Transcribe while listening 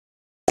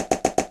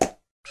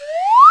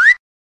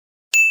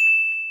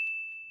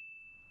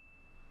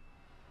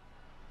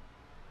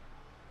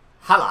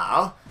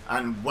Hello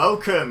and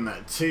welcome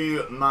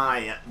to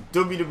my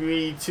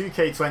WWE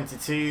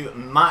 2K22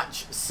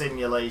 match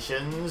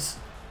simulations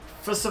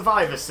for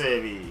Survivor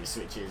Series,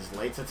 which is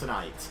later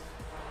tonight.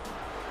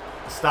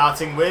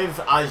 Starting with,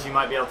 as you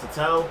might be able to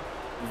tell,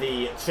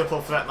 the triple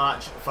threat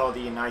match for the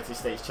United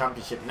States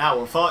Championship. Now,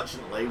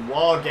 unfortunately,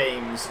 War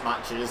Games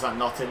matches are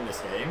not in this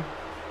game,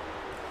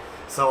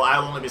 so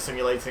I'll only be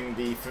simulating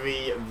the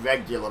 3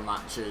 regular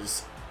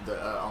matches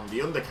that are on the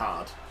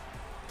undercard.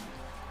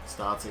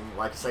 Starting,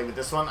 like I say, with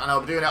this one, and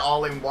I'll be doing it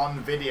all in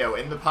one video.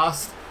 In the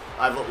past,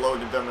 I've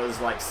uploaded them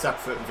as like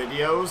separate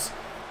videos.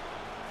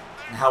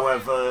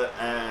 However,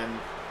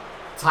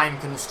 time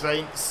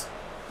constraints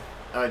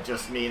are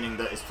just meaning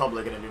that it's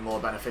probably going to be more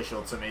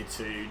beneficial to me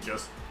to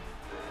just,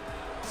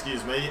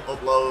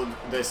 upload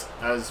this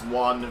as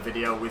one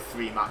video with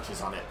 3 matches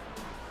on it.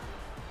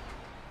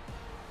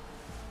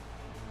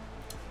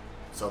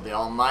 So the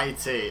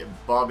almighty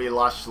Bobby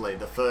Lashley,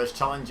 the first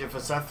challenger for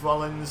Seth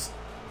Rollins'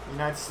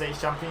 United States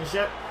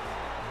Championship,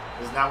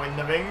 is now in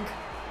the ring.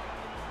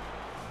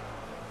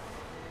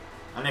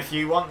 And if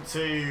you want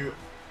to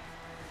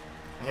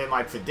hear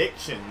my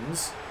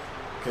predictions,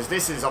 because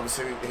this is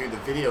obviously who the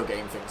video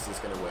game thinks is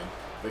going to win,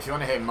 but if you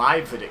want to hear my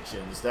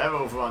predictions, they're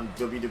over on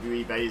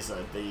WWE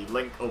Beza. The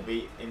link will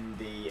be in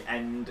the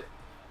end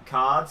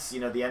cards, you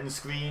know, the end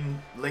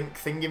screen link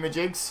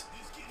thingamajigs.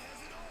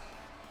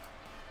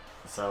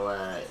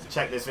 So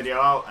check this video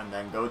out and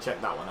then go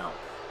check that one out.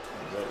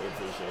 I really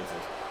appreciate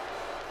it.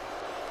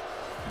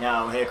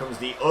 Now, here comes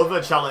the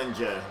other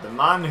challenger, the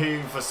man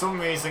who, for some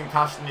reason,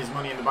 cashed in his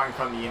Money in the Bank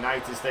on the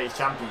United States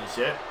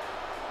Championship,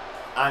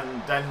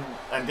 and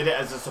did it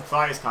as a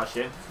surprise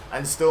cash-in,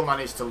 and still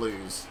managed to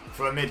lose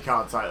for a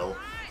mid-card title.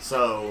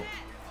 So,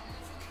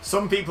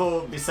 some people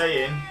will be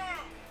saying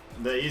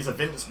that he's a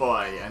Vince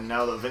boy, and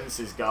now that Vince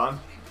is gone,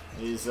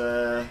 he's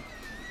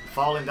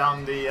falling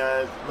down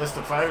the list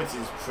of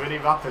priorities pretty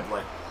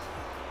rapidly.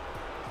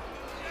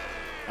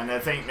 And I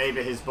think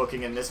maybe his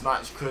booking in this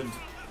match could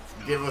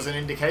give us an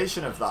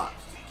indication of that.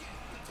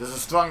 There's a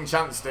strong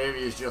chance Davey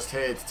is just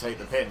here to take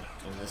the pin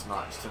in this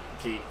match to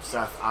keep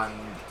Seth and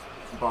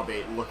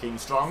Bobby looking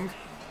strong.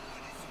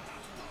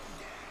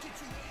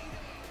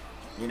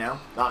 You know,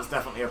 that's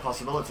definitely a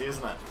possibility,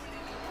 isn't it?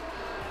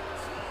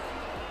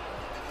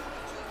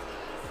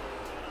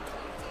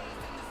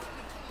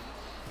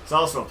 It's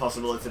also a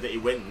possibility that he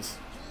wins.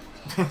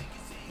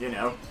 You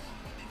know,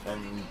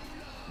 and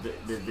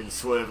they've been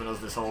swerving us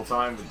this whole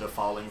time with the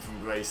falling from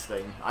grace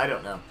thing. I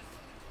don't know.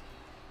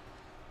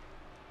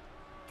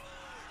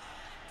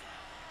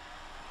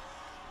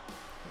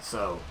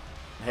 So,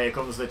 here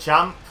comes the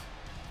champ,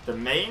 the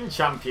main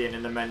champion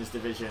in the men's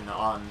division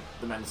on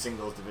the men's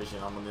singles division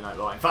on Monday Night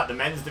Raw. In fact, the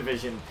men's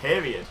division,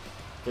 period,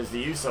 because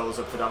the Usos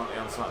are predominantly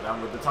on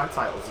SmackDown with the tag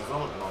titles as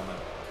well at the moment.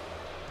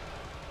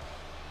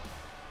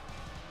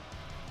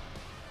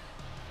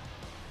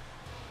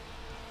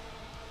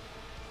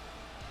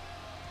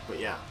 But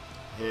yeah,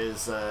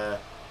 here's the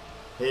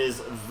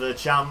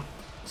champ,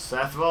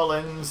 Seth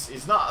Rollins.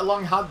 He's not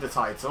long had the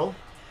title.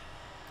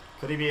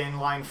 Could he be in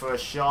line for a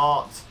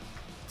short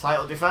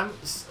title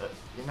defense,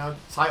 you know,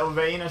 title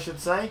reign I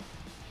should say?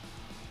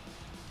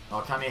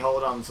 Or can he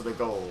hold on to the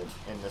gold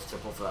in this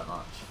triple threat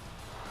match?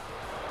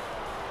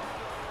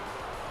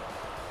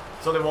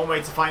 There's only one way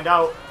to find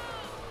out.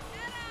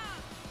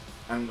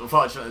 And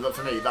unfortunately, look,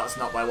 for me, that's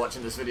not by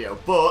watching this video.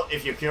 But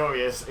if you're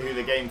curious who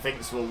the game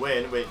thinks will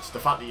win, which the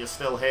fact that you're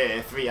still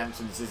here, 3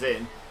 entrances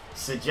in,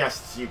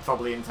 suggests you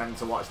probably intend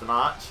to watch the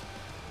match,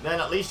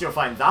 then at least you'll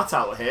find that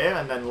out here,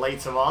 and then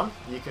later on,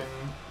 you can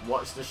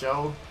watch the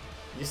show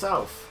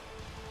yourself.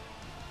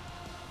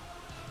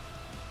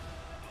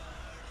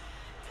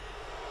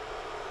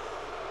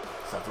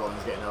 Seth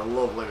Rollins getting a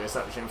lovely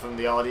reception from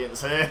the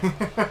audience here.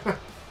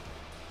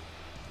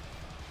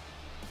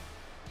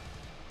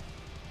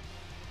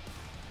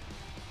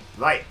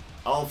 Right,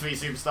 all 3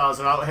 superstars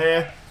are out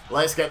here.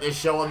 Let's get this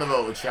show on the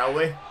road, shall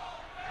we?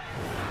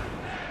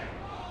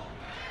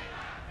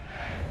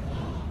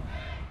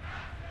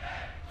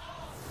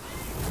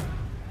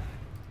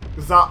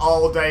 Is that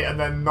all day and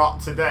then not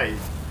today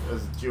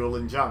as Jewel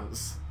and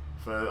Chance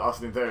for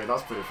Austin Theory?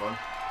 That's pretty fun.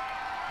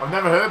 I've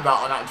never heard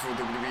that on actual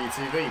WWE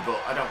TV, but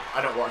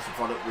I don't watch the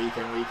product week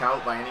in, week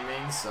out by any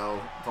means,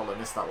 so probably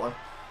missed that one.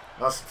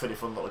 That's a pretty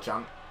fun little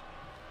chant.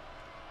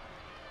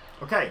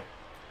 Okay,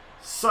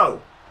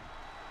 so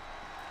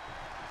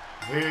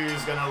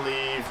who's gonna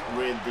leave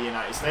with the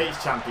United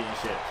States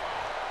Championship?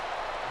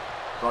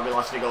 Bobby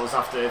Lashley goes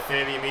after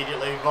Theory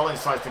immediately.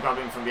 Rollins tries to grab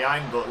him from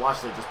behind, but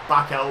Lashley just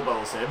back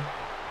elbows him.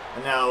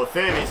 And now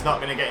Theory's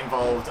not going to get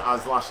involved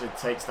as Lashley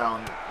takes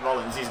down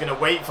Rollins. He's going to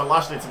wait for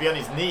Lashley to be on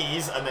his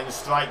knees and then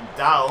strike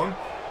down.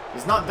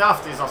 He's not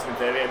daft, is Austin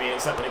Theory, I mean,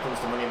 except when it comes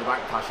to Money in the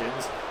Bank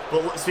cash-ins.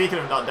 But speaking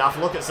of not daft,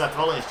 look at Seth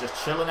Rollins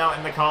just chilling out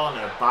in the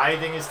corner,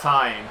 biding his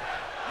time,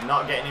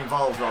 not getting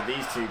involved while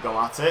these two go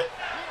at it.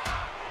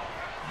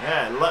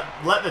 Yeah,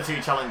 let the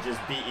 2 challengers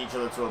beat each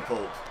other to a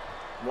pulp.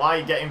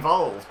 why get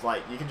involved?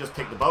 Like, you can just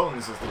pick the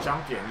bones as the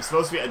champion. You're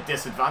supposed to be at a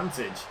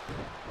disadvantage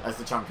as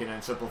the champion in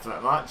a triple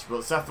threat match,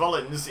 but Seth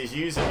Rollins is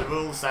using the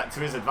rule set to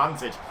his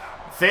advantage.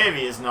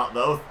 Theory is not,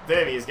 though.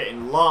 Theory is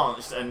getting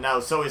launched, and now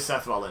so is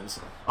Seth Rollins.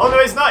 Oh,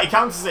 no, he's not. He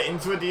counters it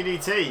into a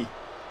DDT.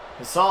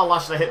 I saw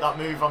Lashley hit that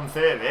move on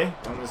Theory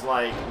and was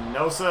like,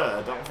 no, sir,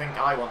 I don't think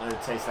I want to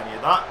taste any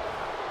of that.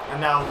 And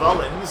now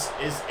Rollins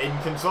is in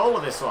control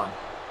of this one.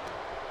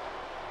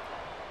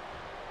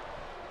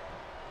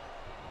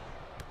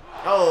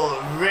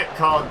 Oh,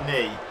 ripcord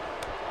knee.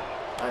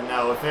 And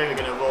now Theory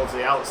going to roll to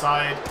the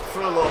outside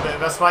for a little bit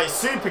of respite.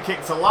 Super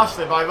kick to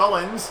Lashley by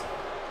Rollins.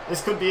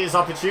 This could be his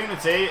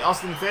opportunity.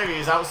 Austin Theory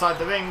is outside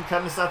the ring.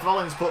 Can Seth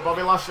Rollins put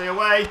Bobby Lashley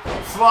away?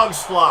 Frog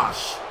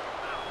splash.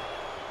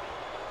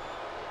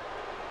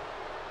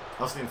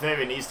 Austin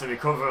Theory needs to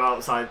recover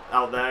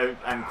out there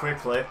and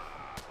quickly,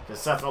 because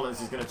Seth Rollins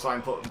is going to try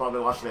and put Bobby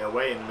Lashley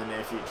away in the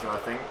near future, I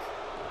think.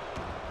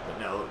 But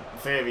no,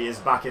 Theory is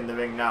back in the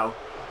ring now.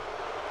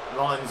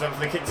 Rollins went for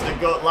the kick to the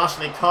gut.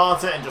 Lashley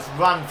caught it and just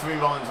ran through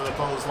Rollins with a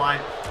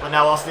clothesline. But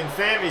now Austin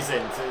Theory's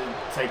in to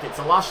take it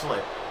to Lashley.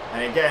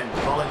 And again,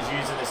 Rollins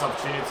using this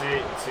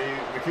opportunity to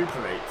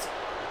recuperate.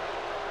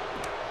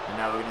 And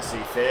now we're going to see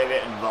Theory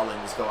and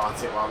Rollins go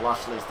at it while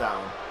Lashley's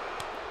down.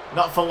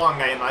 Not for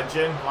long, I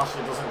imagine.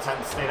 Lashley doesn't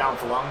tend to stay down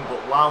for long, but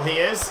while he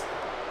is,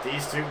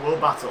 these two will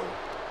battle.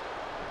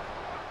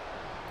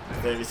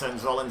 Theory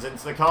sends Rollins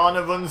into the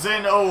corner, runs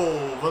in.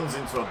 Oh, runs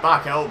into a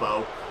back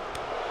elbow.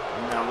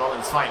 And now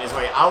Rollins fighting his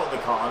way out the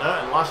corner,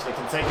 and Lashley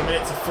can take a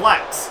minute to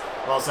flex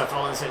while Seth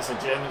Rollins hits a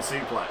German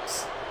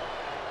suplex.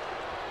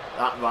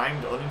 That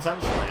rhymed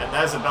unintentionally. And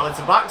there's a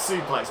belly-to-back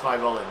suplex by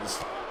Rollins.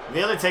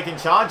 Really taking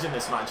charge in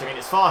this match. I mean,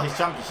 it's for his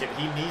championship.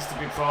 He needs to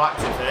be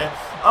proactive here.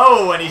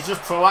 Oh, and he's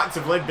just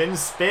proactively been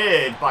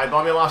speared by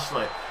Bobby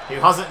Lashley, who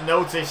hasn't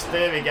noticed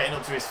Theory getting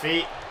up to his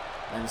feet.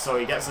 And so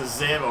he gets a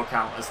 0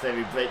 count as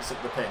Theory breaks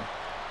up the pin.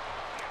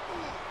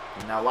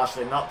 And now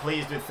Lashley not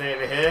pleased with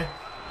Theory here.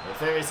 But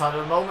Theory's had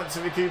a moment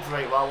to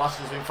recuperate while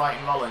Lashley's been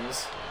fighting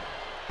Rollins.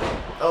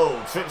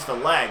 Oh, trips the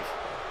leg.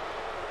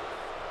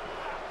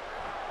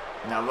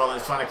 Now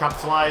Rollins trying to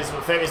capitalise,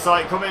 but Theory saw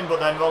it coming, but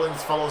then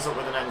Rollins follows up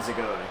with an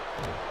enziguri.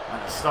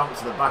 And a stomp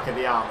to the back of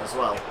the arm as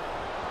well.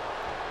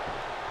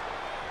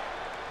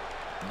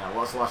 Now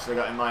what's Lashley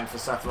got in mind for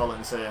Seth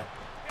Rollins here?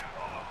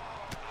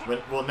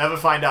 We'll never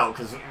find out,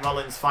 because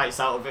Rollins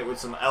fights out of it with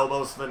some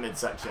elbows to the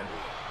midsection.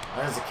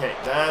 There's a kick,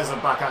 there's a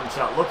backhand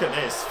shot. Look at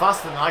this,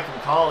 faster than I can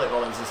call it,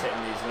 Rollins is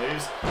hitting these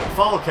moves.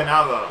 Falcon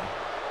Arrow.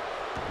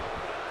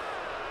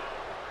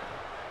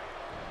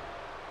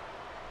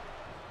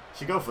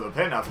 Should go for the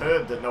pin. I've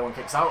heard that no one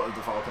kicks out of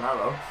the Falcon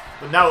Arrow.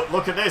 But now,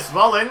 look at this,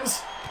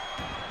 Rollins.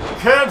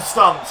 Curb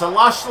stomp to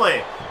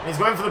Lashley. And he's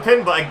going for the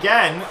pin, but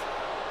again,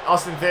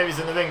 Austin Theory's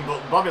in the ring,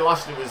 but Bobby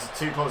Lashley was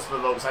too close to the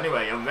ropes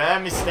anyway. A rare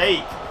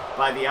mistake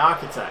by the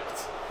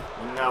Architect.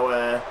 And now,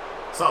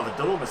 sort of a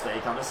double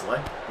mistake, honestly.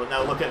 But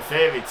now look at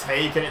Theory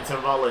taking it to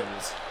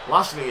Rollins.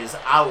 Lashley is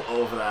out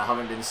over there,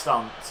 having been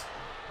stomped.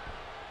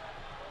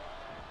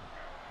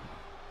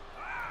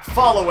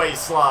 Fall away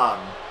slam.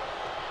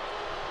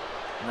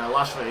 Now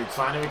Lashley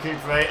trying to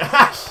recuperate.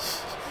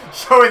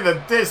 Showing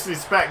the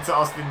disrespect to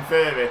Austin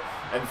Theory.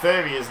 And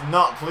Theory is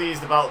not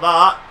pleased about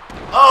that.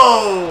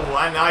 Oh!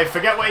 And I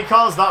forget what he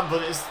calls that,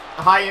 but it's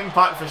high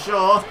impact for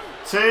sure.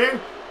 2.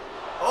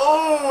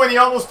 Oh! And he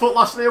almost put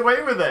Lashley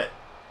away with it.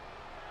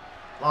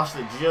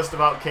 Lashley just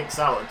about kicks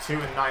out at 2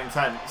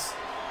 9/10.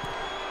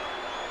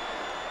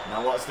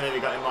 Now what's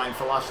Theory got in mind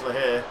for Lashley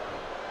here?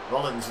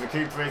 Rollins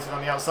recuperated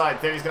on the outside.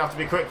 Theory's going to have to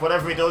be quick,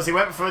 whatever he does. He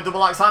went for a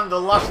double axe handle.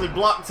 Lashley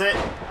blocked it.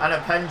 And a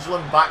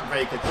pendulum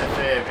backbreaker to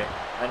Theory.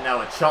 And now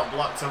a chop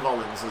block to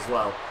Rollins as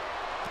well.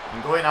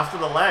 And going after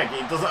the leg.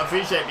 He doesn't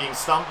appreciate being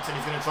stomped, and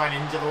he's going to try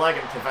and injure the leg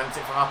and prevent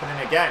it from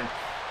happening again.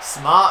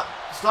 Smart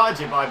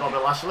strategy by Bobby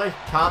Lashley.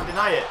 Can't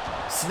deny it.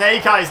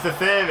 Snake eyes to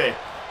Theory.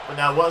 But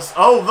now what's...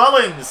 Oh,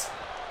 Rollins!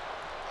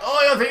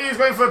 Oh, I think he was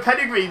going for a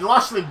pedigree.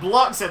 Lashley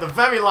blocks it. The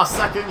very last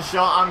second.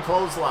 Short arm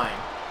clothesline.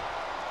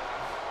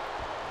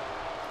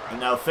 And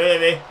now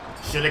Theory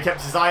should have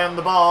kept his eye on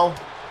the ball.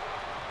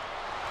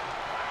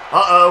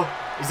 Uh-oh.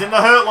 He's in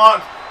the hurt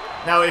lock.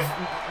 Now if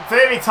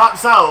Theory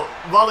taps out,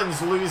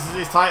 Rollins loses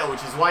his title,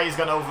 which is why he's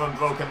gone over and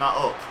broken that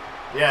up.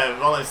 Yeah,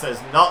 Rollins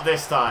says, not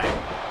this time.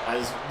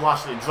 As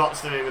Lashley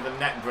drops Theory with a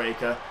neck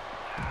breaker.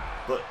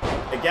 But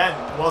again,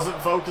 wasn't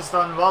focused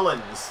on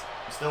Rollins.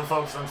 Still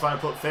focused on trying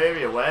to put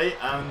Theory away.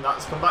 And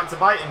that's come back to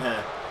bite him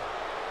here.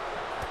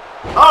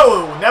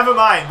 Oh, never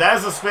mind.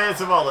 There's a spear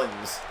to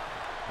Rollins.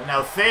 And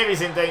now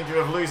Theory's in danger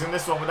of losing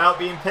this one without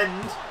being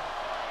pinned.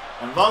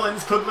 And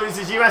Rollins could lose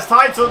his US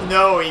title.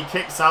 No, he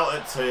kicks out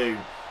at 2.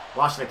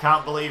 Lashley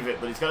can't believe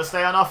it, but he's got to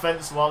stay on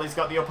offense while he's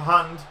got the upper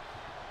hand.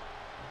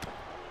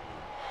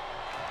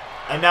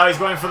 And now he's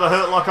going for the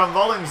hurt lock on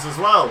Rollins as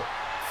well.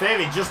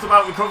 Theory just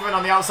about recovering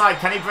on the outside.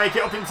 Can he break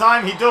it up in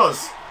time? He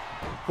does.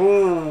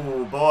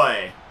 Oh,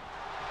 boy.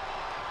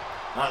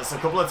 That's a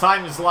couple of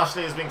times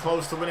Lashley has been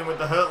close to winning with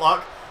the hurt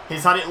lock.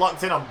 He's had it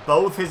locked in on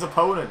both his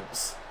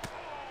opponents.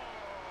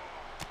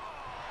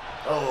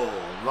 Oh,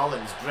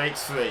 Rollins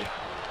breaks free.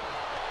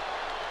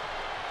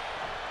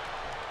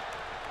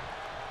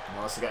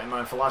 Wants to get in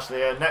mind for Lashley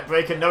here. Neck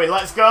breaker. No, he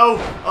lets go.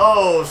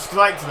 Oh,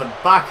 strike to the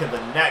back of the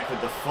neck with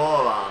the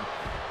forearm.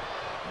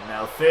 And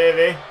now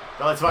Theory.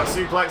 Belly to back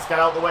suplex. Get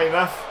out the way,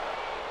 ref.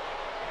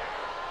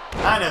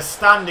 And a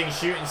standing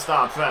shooting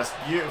star press.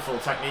 Beautiful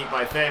technique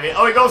by Theory.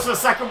 Oh, he goes for the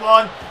second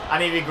one.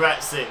 And he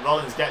regrets it.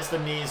 Rollins gets the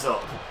knees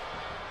up.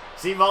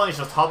 See Rollins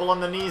just hobble on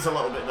the knees a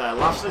little bit there.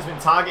 Lashley's been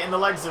targeting the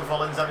legs of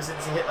Rollins ever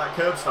since he hit that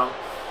curb stomp.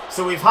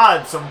 So we've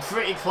had some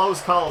pretty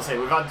close calls here.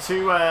 We've had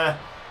two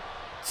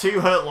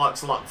hurt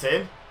locks locked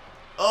in.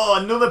 Oh,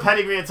 another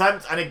pedigree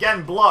attempt. And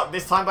again blocked,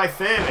 this time by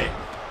Theory.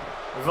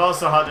 We've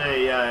also had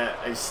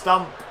a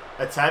stomp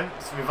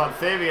attempt. We've had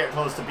Theory get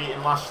close to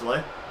beating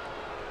Lashley.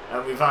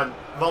 And we've had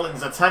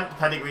Rollins attempt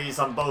pedigrees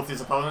on both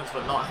his opponents,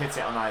 but not hit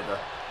it on either.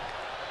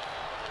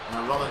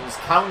 Now Rollins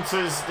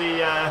counters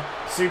the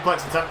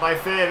suplex attempt by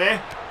Theory.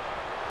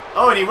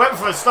 Oh, and he went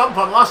for a stomp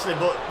on Lashley,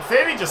 but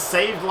Theory just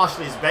saved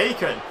Lashley's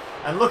bacon.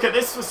 And look at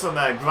this for some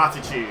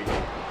gratitude.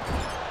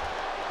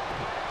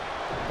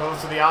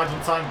 Goes to the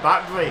Argentine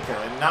backbreaker,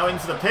 and now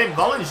into the pin.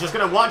 Rollins just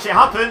going to watch it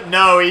happen.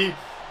 No,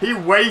 he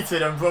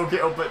waited and broke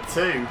it up at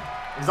 2.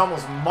 He's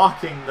almost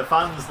mocking the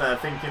fans there,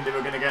 thinking they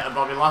were going to get a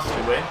Bobby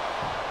Lashley win.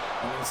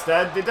 And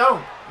instead, they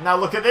don't. Now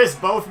look at this.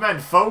 Both men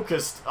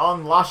focused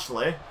on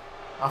Lashley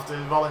after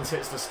Rollins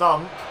hits the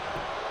stomp.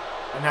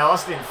 And now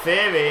Austin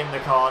Theory in the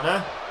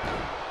corner.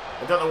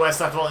 I don't know where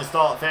Seth Rollins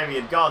thought Theory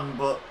had gone,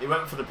 but he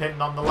went for the pin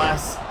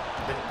nonetheless.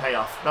 Didn't pay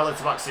off. Belly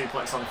to back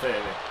suplex on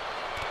Theory.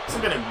 This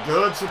has been a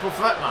good triple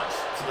threat match,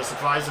 to the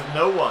surprise of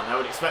no one. I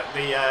would expect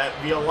the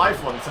real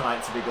life one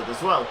tonight to be good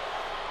as well.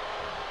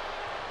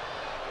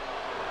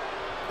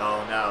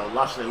 Oh no,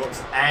 Lashley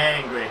looks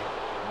angry.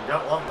 You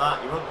don't want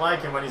that. You wouldn't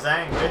like him when he's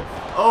angry.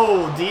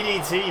 Oh,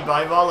 DDT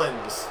by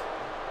Rollins.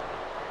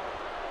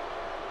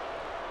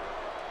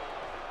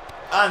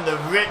 And the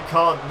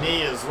ripcord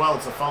knee as well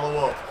to follow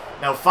up.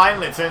 Now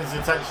finally turns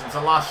his attention to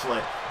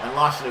Lashley, and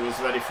Lashley was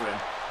ready for him.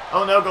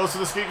 Oh no, goes to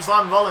the scoop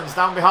slam. Rollins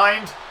down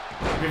behind.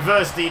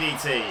 Reverse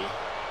DDT.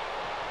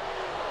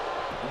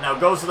 And now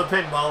goes to the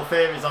pin while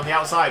Theory's on the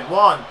outside.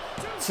 1,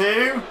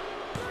 2.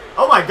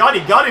 Oh my god,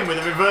 he got him with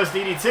a reverse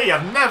DDT.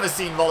 I've never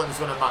seen Rollins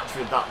win a match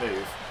with that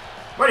move.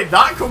 Where did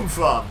that come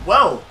from?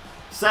 Well,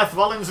 Seth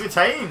Rollins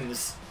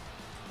retains.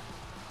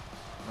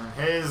 And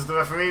here's the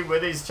referee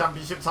with his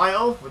championship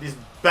title, with his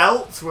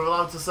belt, we're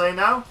allowed to say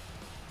now.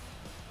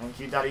 Thank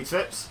you, Daddy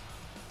Trips.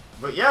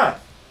 But yeah,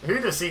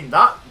 who'd have seen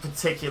that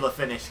particular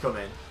finish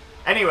coming?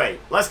 Anyway,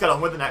 let's get on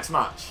with the next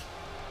match.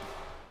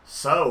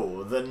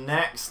 So, the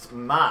next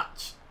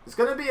match is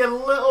going to be a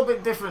little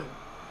bit different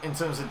in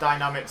terms of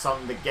dynamics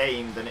on the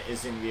game than it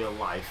is in real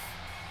life,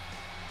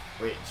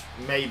 which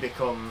may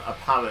become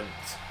apparent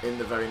in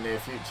the very near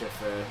future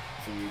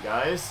for you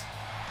guys.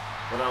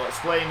 But I'll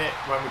explain it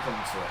when we come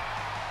to it.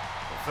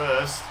 But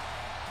first,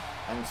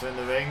 entering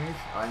the ring,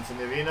 entering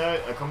the arena,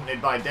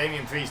 accompanied by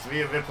Damian Priest,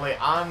 Rhea Ripley,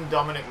 and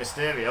Dominic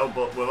Mysterio,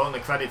 but we're only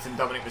crediting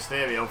Dominic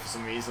Mysterio for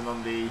some reason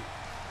on the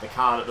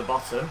card at the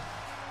bottom.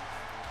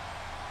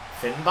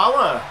 Finn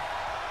Balor.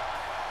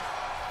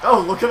 Oh,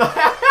 look at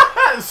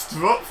that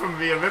strut from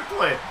Rhea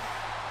Ripley.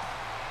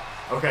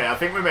 Okay, I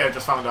think we may have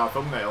just found our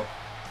thumbnail.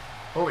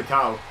 Holy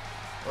cow.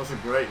 That's a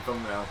great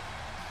thumbnail.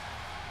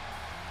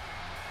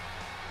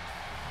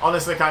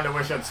 Honestly, kind of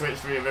wish I'd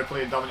switched Rhea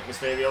Ripley and Dominic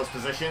Mysterio's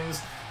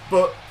positions.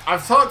 But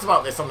I've talked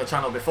about this on the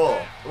channel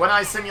before. When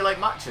I simulate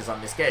matches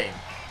on this game,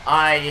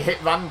 I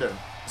hit random.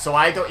 So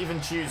I don't even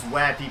choose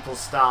where people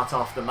start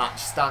off the match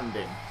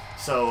standing.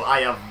 So I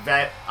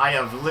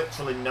have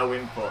literally no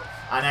input,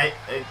 and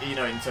you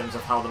know, in terms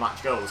of how the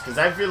match goes, because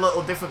every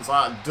little difference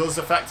like that does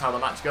affect how the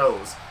match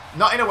goes.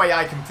 Not in a way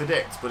I can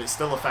predict, but it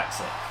still affects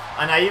it.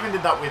 And I even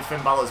did that with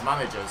Finn Balor's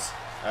managers.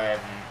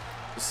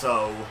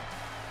 So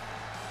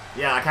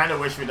yeah, I kind of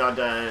wish we'd had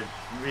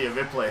Rhea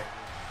Ripley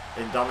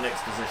in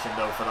Dominic's position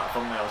though for that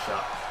thumbnail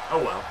shot.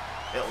 Oh well,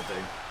 it'll do.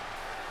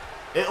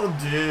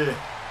 It'll do.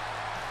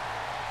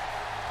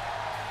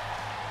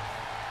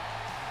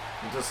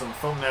 He does some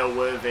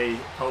thumbnail-worthy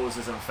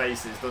poses and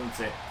faces, doesn't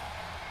he?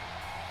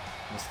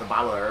 Mr.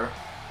 Balor.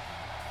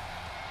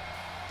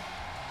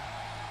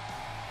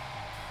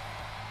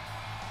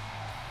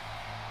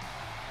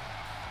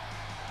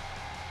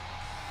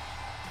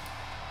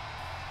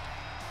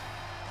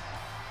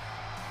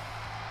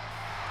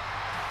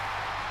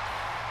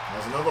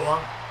 There's another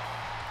one.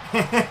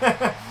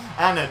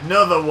 And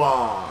another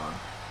one.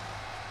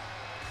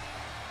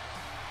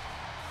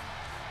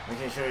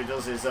 Making sure he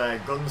does his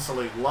gun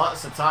salute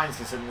lots of times,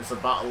 considering it's a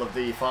battle of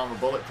the former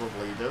Bullet Club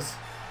leaders.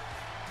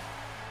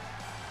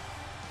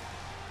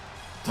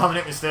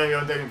 Dominic Mysterio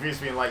and Damian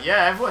Priest being like,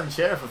 yeah, everyone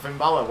cheer for Finn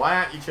Balor, why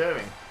aren't you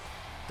cheering?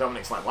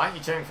 Dominic's like, why aren't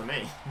you cheering for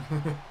me?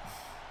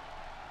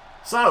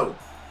 So,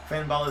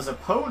 Finn Balor's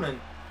opponent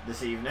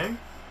this evening,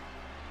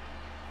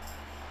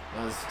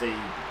 as the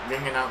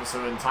ring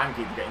announcer and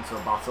timekeeper get into a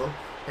battle,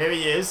 here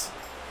he is,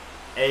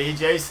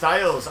 AJ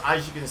Styles,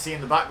 as you can see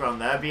in the background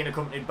there, being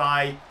accompanied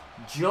by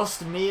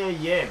just Mia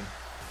Yim.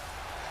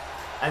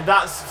 And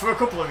that's for a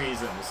couple of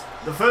reasons.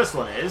 The first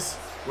one is,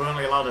 we're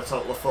only allowed a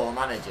total of 4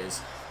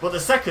 managers. But the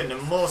second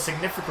and more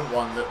significant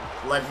one that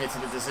led me to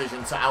the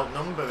decision to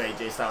outnumber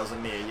AJ Styles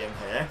and Mia Yim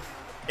here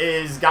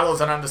is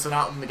Gallows and Anderson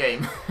out in the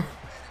game.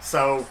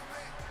 So,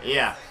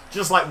 yeah.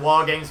 Just like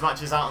War Games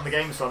matches out in the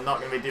game, so I'm not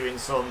going to be doing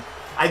some...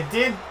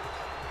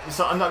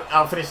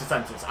 I'll finish the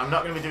sentence. I'm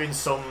not going to be doing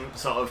some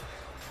sort of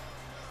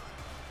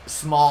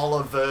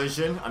smaller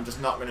version. I'm just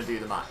not going to do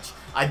the match.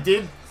 I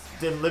did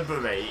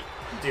deliberate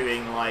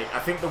doing, like, I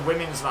think the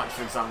women's match,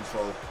 for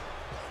example.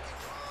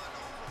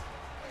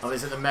 Or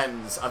is it the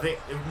men's? I think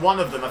one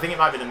of them, I think it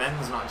might be the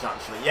men's match,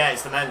 actually. Yeah,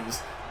 it's the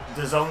men's.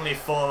 There's only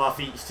 4 off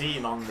each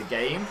team on the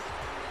game,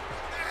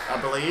 I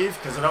believe,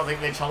 because I don't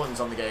think Mitch Holland's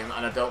on the game,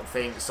 and I don't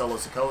think Solo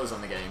Sikoa's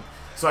on the game.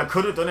 So I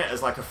could have done it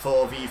as like a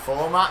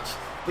 4v4 match,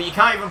 but you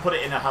can't even put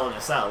it in a Hell in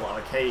a Cell or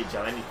a cage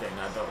or anything,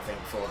 I don't think,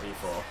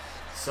 4v4.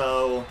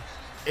 So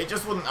it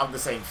just wouldn't have the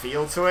same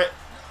feel to it.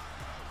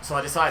 So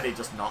I decided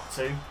just not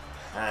to.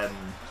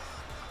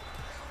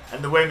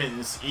 And the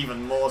women's,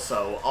 even more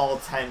so. All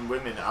 10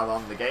 women are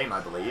on the game, I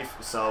believe.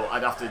 So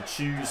I'd have to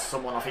choose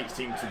someone off each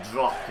team to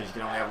drop, because you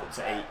can only have up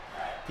to 8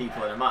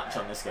 people in a match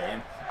on this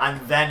game. And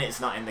then it's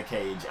not in the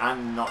cage,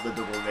 and not the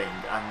double ring,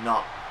 and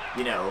not,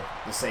 you know,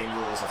 the same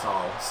rules at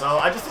all. So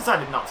I just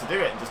decided not to do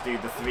it, and just do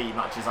the 3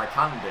 matches I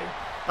can do.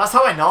 That's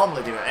how I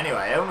normally do it anyway.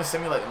 I only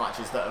simulate the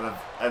matches that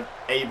are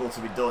able to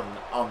be done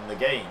on the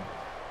game.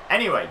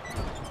 Anyway,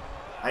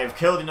 I have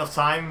killed enough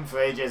time for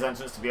AJ's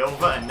entrance to be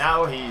over, and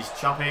now he's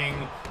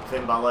chopping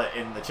Finn Balor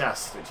in the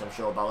chest, which I'm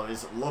sure Balor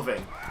is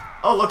loving.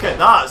 Oh, look at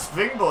that!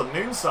 Springboard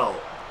moonsault.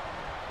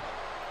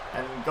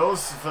 And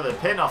goes for the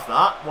pin off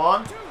that.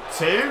 1,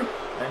 2,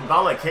 and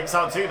Balor kicks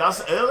out 2.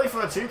 That's early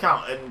for a 2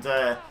 count, and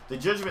the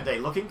Judgment Day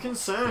looking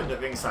concerned at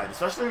ringside,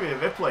 especially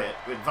with Ripley.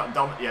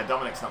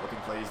 Dominic's not looking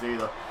pleased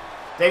either.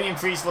 Damian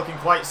Priest looking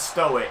quite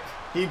stoic.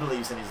 He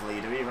believes in his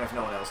leader, even if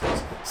no one else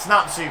does.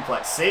 Snap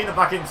suplex, see the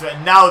back into it,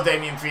 and now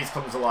Damian Priest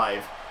comes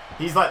alive.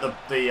 He's like the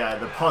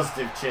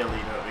positive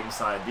cheerleader at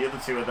ringside. The other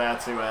 2 are there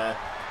to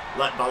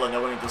let Balor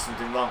know when he does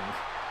something wrong.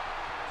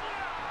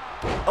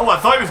 Oh, I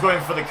thought he was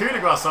going for the coup de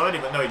grace already,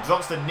 but no, he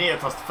drops the knee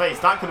across the face.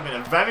 That could have been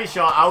a very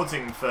short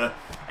outing for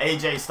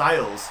AJ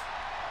Styles.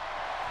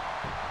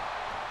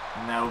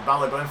 Now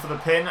Balor going for the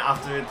pin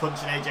after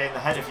punching AJ in the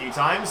head a few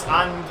times,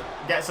 and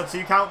gets a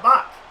 2 count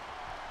back.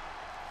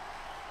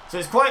 So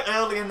it's quite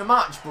early in the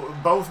match,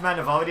 but both men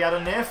have already had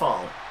a near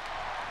fall.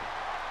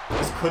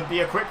 This could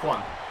be a quick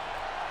one.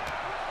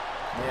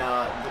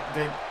 Yeah,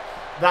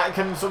 that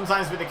can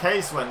sometimes be the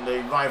case when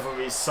the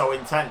rivalry is so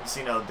intense.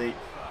 You know,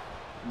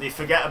 they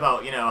forget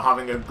about, you know,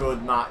 having a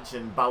good match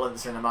and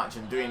balancing a match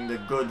and doing the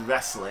good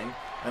wrestling,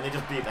 and they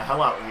just beat the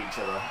hell out of each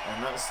other.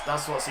 And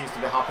that's what seems to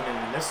be happening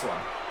in this one.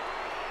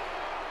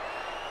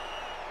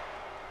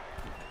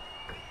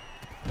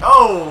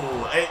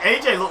 Oh,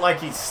 AJ looked like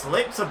he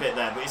slipped a bit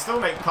there, but he still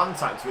made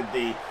contact with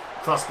the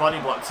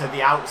crossbody block to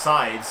the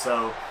outside,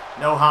 so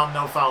no harm,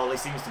 no foul. He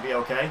seems to be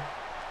okay.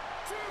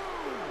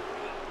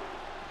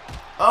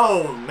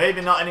 Oh,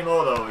 maybe not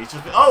anymore though. He's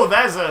just... Oh,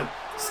 there's a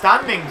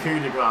standing coup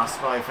de grace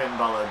by Finn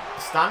Balor.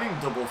 Standing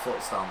double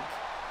foot stomp.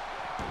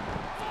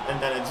 And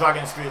then a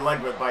dragon screw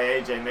leg whip by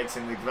AJ makes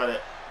him regret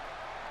it.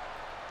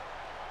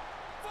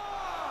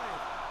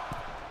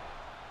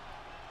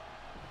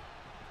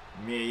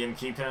 Mia Yim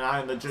keeping an eye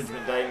on the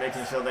Judgment Day,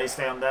 making sure they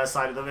stay on their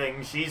side of the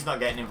ring. She's not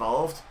getting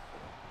involved.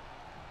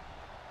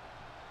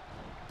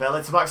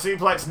 Belly to back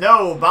suplex.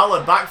 No,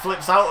 Balor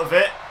backflips out of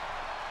it.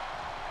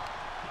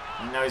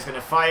 And now he's going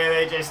to fire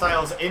AJ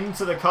Styles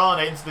into the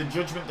corner, into the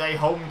Judgment Day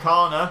home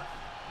corner.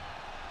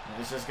 And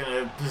he's just going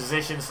to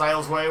position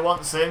Styles where he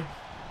wants him.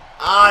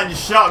 And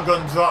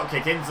shotgun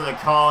dropkick into the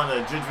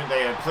corner. Judgment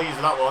Day are pleased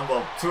with that one.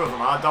 Well, 2 of them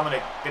are.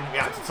 Dominic didn't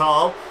react at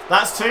all.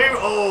 That's 2.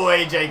 Oh,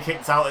 AJ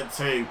kicked out at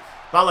 2.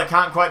 Balor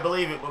can't quite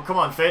believe it, but come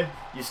on, Finn.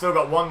 You've still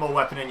got 1 more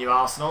weapon in your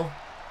arsenal.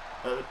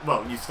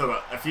 Well, you've still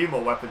got a few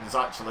more weapons,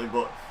 actually,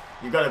 but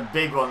you've got a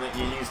big one that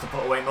you use to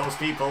put away most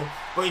people.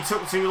 But he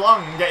took too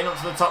long getting up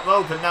to the top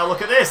rope, and now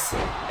look at this.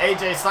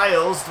 AJ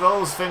Styles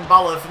throws Finn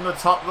Balor from the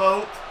top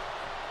rope.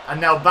 And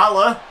now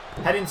Balor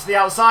heading to the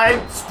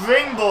outside.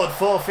 Springboard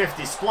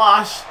 450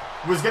 splash.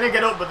 Was going to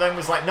get up, but then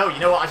was like, no, you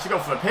know what? I should go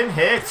for a pin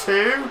here.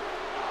 2.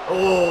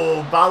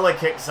 Oh, Balor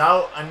kicks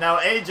out, and now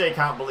AJ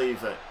can't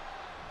believe it.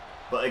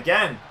 But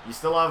again, you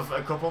still have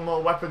a couple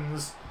more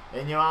weapons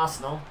in your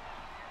arsenal.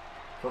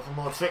 A couple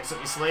more tricks up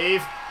your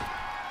sleeve.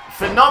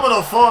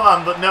 Phenomenal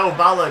forearm, but no,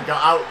 Balor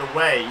got out the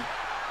way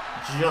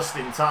just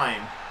in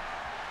time.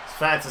 It's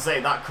fair to say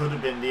that could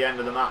have been the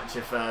end of the match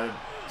if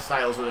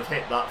Styles would have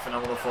hit that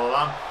phenomenal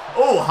forearm.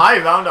 Oh, high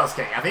roundhouse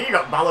kick. I think he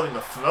got Balor in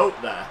the throat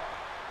there.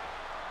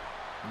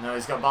 Now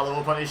he's got Balor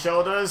up on his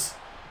shoulders.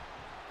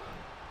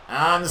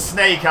 And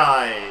snake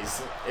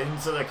eyes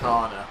into the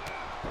corner.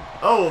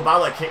 Oh,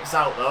 Balor kicks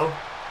out though,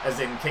 as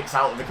in kicks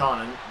out of the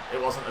corner.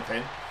 It wasn't a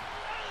pin.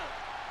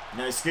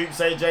 Now he scoops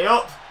AJ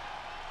up.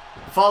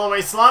 Fall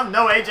away slam.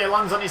 No, AJ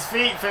lands on his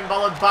feet. Finn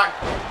Balor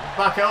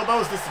back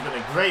elbows. This has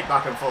been a great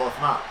back and forth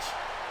match.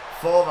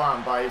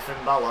 Forearm by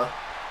Finn Balor.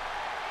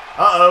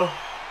 Uh-oh.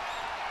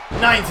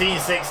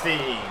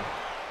 1916.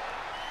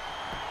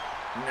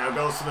 Now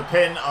goes for the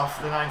pin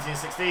off the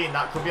 1916.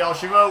 That could be all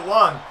she wrote.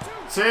 1,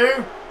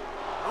 2.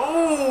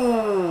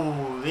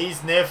 Ooh,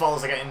 these near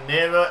falls are getting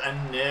nearer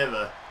and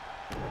nearer.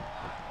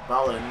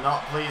 Balor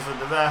not pleased with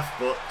the ref,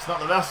 but it's not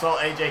the ref's fault.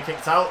 AJ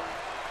kicked out.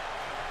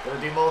 Gonna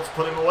do more to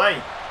put him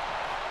away.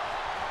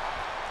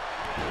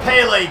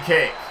 Pele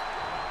kick.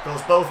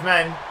 Because both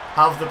men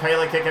have the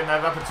Pele kick in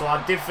their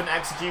repertoire. Different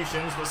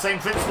executions, but same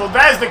principle.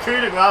 There's the coup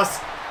de grace.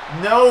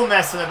 No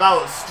messing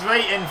about.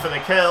 Straight in for the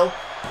kill.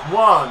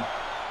 1,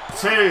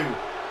 2,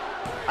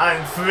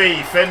 and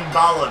 3. Finn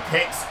Balor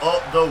picks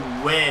up the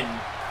win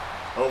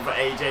over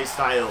AJ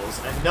Styles.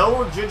 And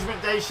no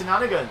Judgment Day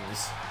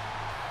shenanigans.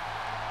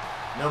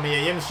 No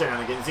Mia Yim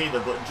shenanigans either,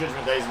 but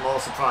Judgment Day is more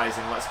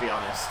surprising, let's be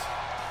honest.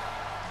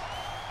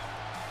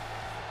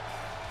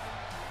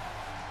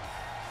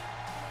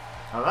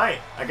 Alright,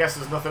 I guess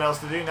there's nothing else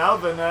to do now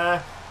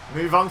than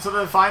move on to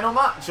the final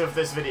match of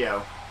this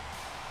video.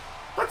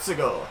 Let's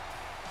go.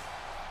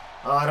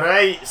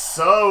 Alright,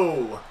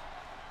 so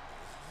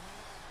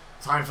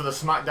time for the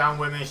SmackDown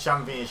Women's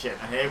Championship.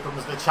 And here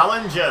comes the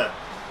challenger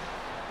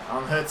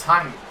on her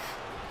tank.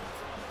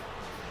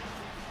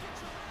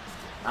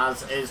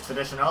 As is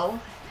traditional.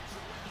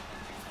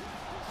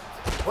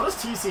 What does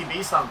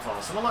TCB stand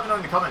for? Someone let me know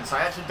in the comments.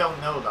 I actually don't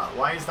know that.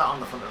 Why is that on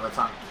the front of the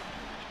tank?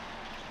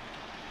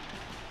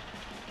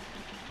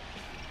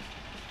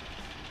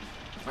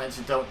 I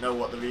actually don't know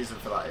what the reason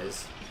for that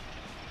is.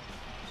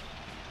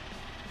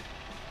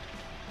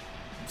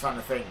 I'm trying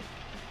to think.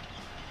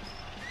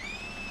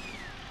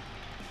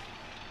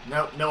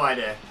 Nope, no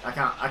idea. I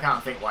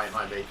can't think why it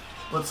might be.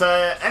 But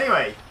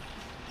anyway,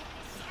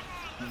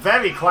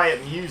 very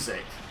quiet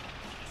music.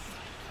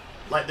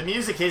 Like, the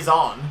music is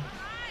on,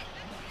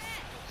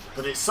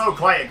 but it's so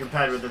quiet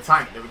compared with the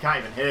tank that we can't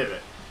even hear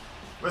it.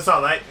 But it's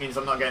alright, it means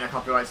I'm not getting a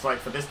copyright strike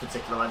for this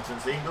particular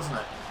entrance theme, doesn't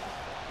it?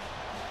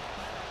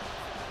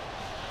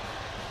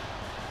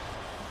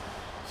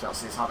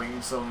 Chelsea's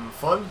having some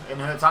fun in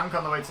her tank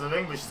on the way to the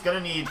ring, but she's going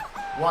to need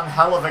one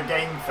hell of a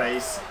game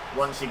face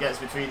once she gets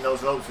between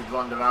those ropes with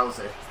Ronda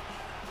Rousey.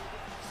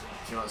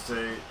 She wants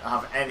to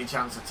have any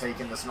chance of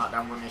taking the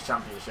SmackDown Women's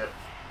Championship.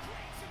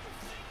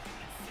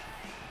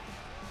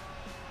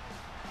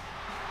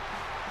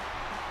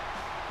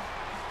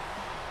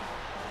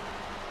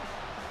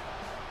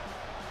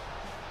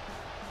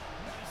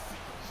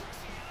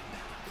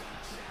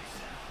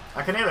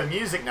 I can hear the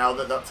music now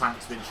that that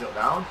tank's been shut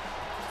down.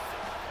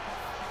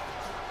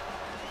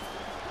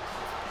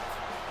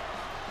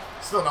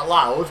 Still not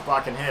loud, but I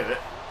can hear it.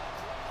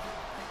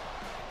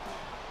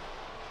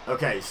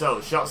 Okay, so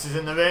Shotzi's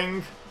in the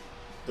ring.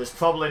 There's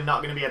probably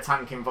not going to be a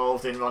tank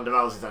involved in Ronda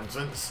Rousey's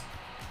entrance.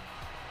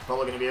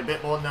 Probably going to be a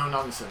bit more no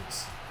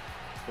nonsense.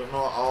 A bit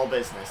more all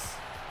business.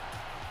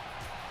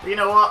 But you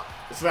know what?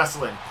 It's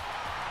wrestling.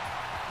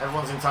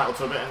 Everyone's entitled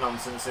to a bit of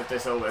nonsense if they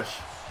so wish.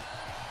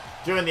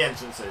 During the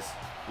entrances.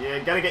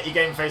 You gotta get your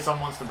game face on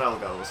once the bell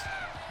goes.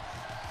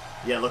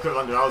 Yeah, look at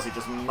Ronda Rousey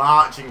just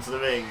marching to the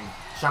ring.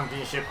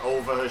 Championship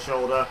over her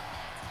shoulder.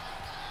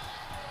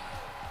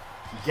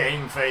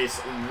 Game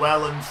face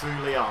well and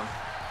truly on.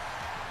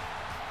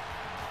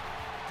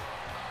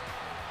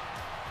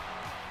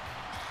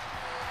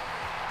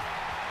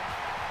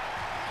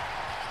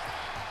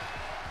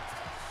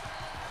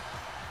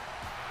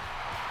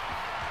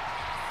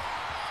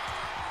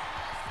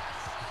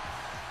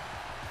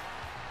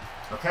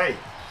 Okay.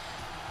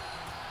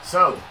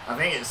 So, I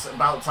think it's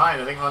about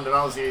time. I think Ronda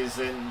Rousey is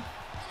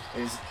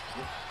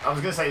I was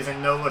going to say he's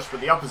in no rush,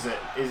 but the opposite,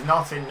 is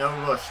not in no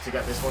rush to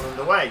get this one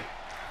underway.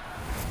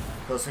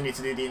 Because we need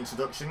to do the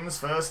introductions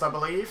first, I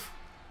believe.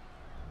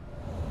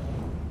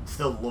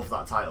 Still love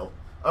that title.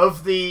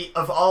 Of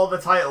all the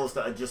titles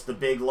that are just the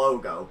big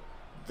logo,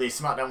 the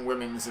SmackDown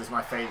Women's is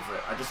my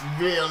favourite. I just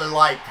really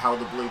like how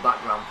the blue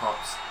background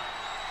pops.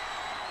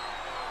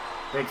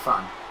 Big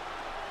fan.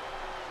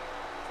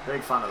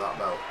 Big fan of that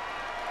belt.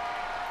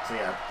 So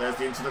yeah, there's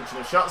the introduction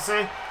of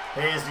Shotzi.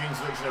 Here's the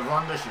introduction of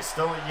Ronda. She's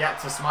still yet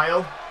to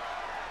smile.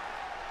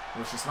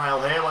 Will she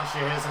smile here once she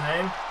hears her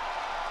name?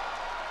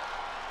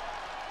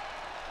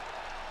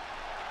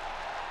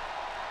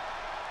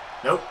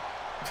 Nope.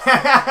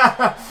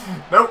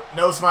 Nope,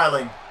 no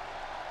smiling.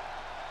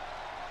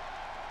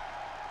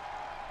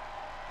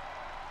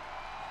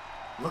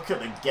 Look at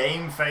the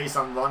game face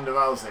on Ronda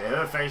Rousey.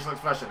 Her facial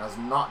expression has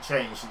not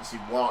changed since she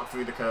walked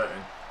through the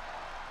curtain.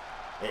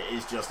 It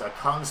is just a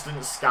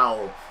constant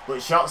scowl. But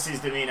Shotzi's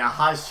demeanour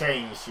has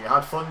changed. She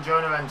had fun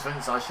during her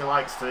entrance, as she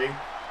likes to.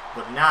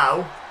 But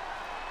now,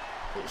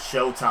 it's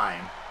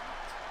showtime.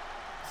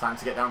 It's time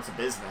to get down to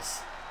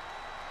business.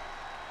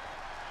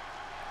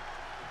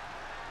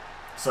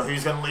 So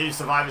who's going to leave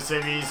Survivor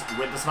Series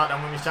with the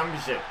SmackDown Women's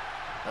Championship?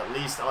 At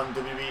least on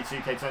WWE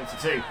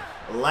 2K22.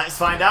 Let's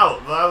find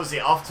out.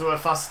 Rousey off to a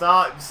fast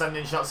start,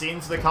 sending Shotzi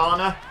into the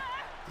corner.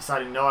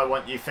 Deciding, no, I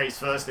want you face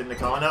first in the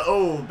corner.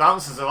 Oh,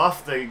 bounces her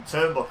off the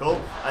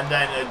turnbuckle. And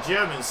then a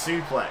German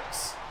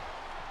suplex.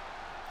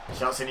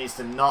 Shotzi needs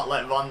to not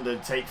let Ronda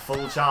take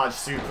full charge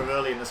super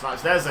early in this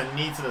match. There's a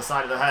knee to the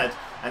side of the head.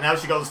 And now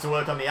she goes to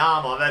work on the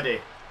arm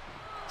already.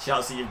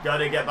 Shotzi, you've got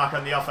to get back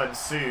on the offense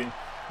soon.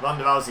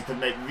 Ronda Rousey could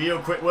make real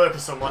quick work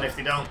of someone if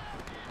they don't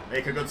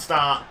make a good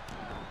start.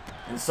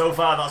 And so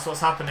far, that's what's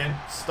happening.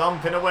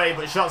 Stomping away,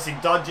 but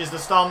Shotzi dodges the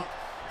stomp.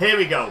 Here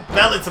we go.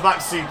 Belly to back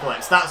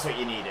suplex. That's what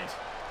you needed.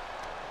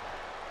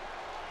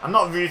 I'm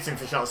not rooting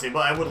for Shotzi,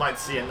 but I would like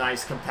to see a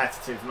nice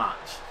competitive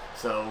match.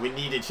 So we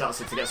needed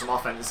Shotzi to get some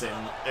offense in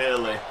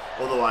early.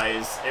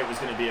 Otherwise, it was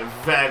going to be a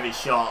very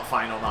short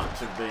final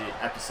match of the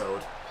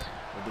episode,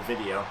 of the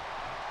video.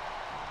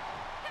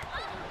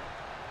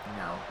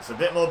 Now, it's a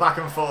bit more back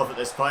and forth at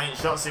this point.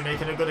 Shotzi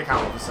making a good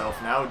account of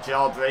herself now.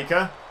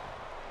 Jawbreaker.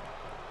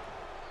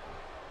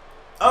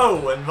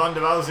 Oh, and Ronda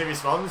Rousey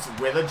responds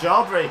with a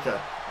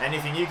jawbreaker.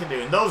 Anything you can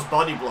do. And those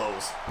body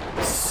blows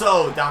are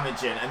so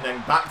damaging. And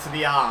then back to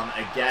the arm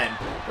again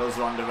goes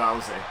Ronda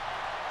Rousey.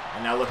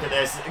 And now look at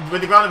this. With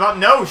the ground about.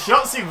 No,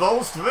 Shotzi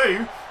rolls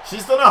through.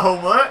 She's done her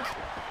homework.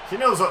 She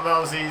knows what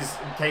Rousey's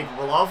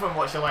capable of and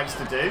what she likes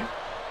to do.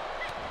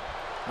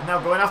 And now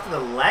going after the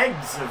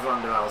legs of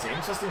Ronda Rousey.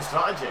 Interesting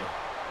strategy.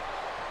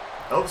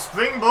 Oh,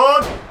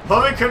 springboard.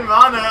 Hurricane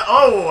Rana.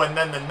 Oh, and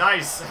then the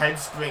nice head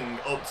spring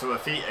up to her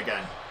feet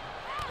again.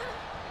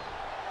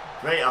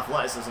 Great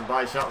athleticism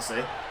by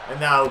Shotzi. And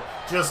now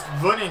just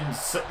running,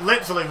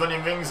 literally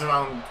running rings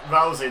around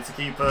Rousey to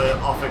keep her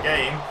off her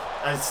game.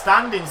 And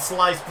standing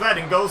sliced bread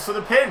and goes for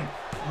the pin.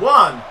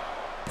 1,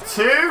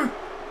 2.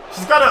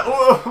 She's got a...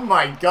 Oh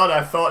my god,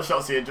 I thought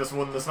Shotzi had just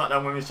won the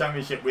SmackDown Women's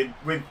Championship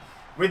with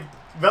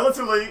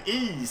relative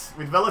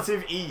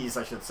ease,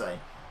 I should say.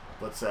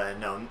 But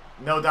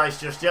no dice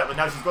just yet. But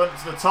now she's going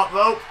to the top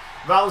rope.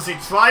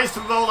 Rousey tries to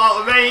roll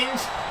out of range.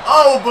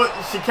 Oh, but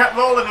she kept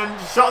rolling and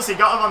Shotzi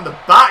got her on the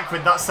back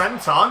with that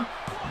senton.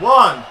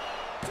 1,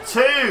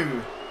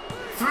 2,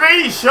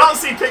 3.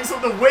 Shotzi picks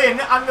up the win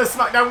and the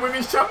SmackDown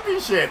Women's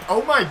Championship.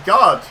 Oh my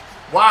god.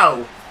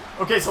 Wow.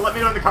 Okay, so let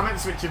me know in the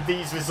comments which of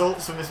these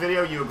results from this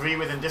video you agree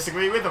with and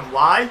disagree with and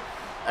why.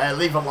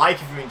 Leave a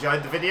like if you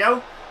enjoyed the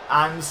video.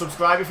 And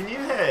subscribe if you're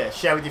new here.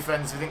 Share with your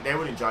friends if you think they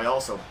would enjoy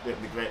also. It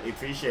would be greatly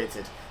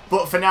appreciated.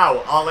 But for now,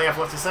 all I have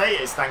left to say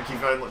is thank you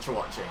very much for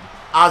watching.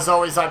 As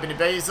always, I've been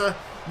Ibeza,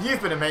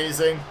 you've been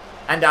amazing,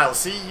 and I'll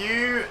see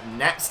you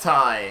next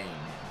time.